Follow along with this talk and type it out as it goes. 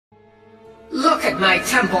Look at my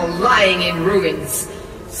temple lying in ruins.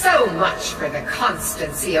 So much for the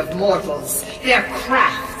constancy of mortals, their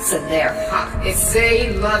crafts and their heart. If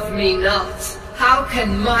they love me not, how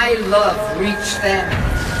can my love reach them?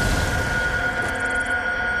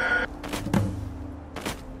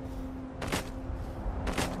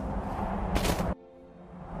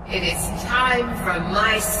 It is time for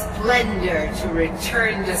my splendor to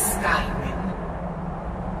return to Skyrim.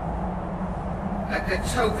 But the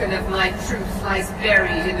token of my truth lies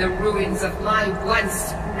buried in the ruins of my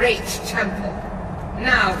once great temple,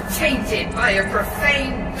 now tainted by a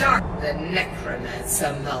profane dark. The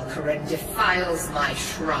necromancer Malkaran defiles my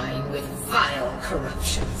shrine with vile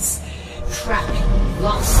corruptions, trapping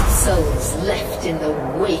lost souls left in the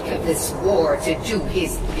wake of this war to do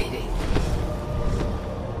his bidding.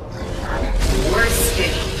 Worse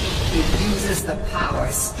still, he uses the power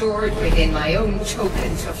stored within my own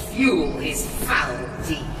token to fuel his foul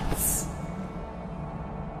deeds.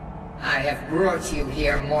 I have brought you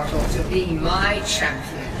here, mortal, to be my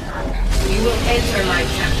champion. You will enter my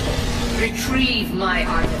temple, retrieve my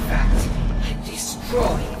artifact, and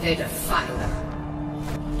destroy the Defiler.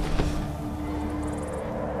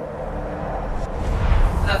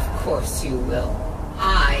 Of course you will.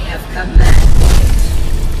 I have commanded it.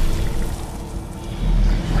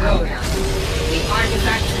 Go now. The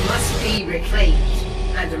artifact must be reclaimed,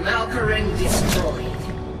 and Malkaran destroyed.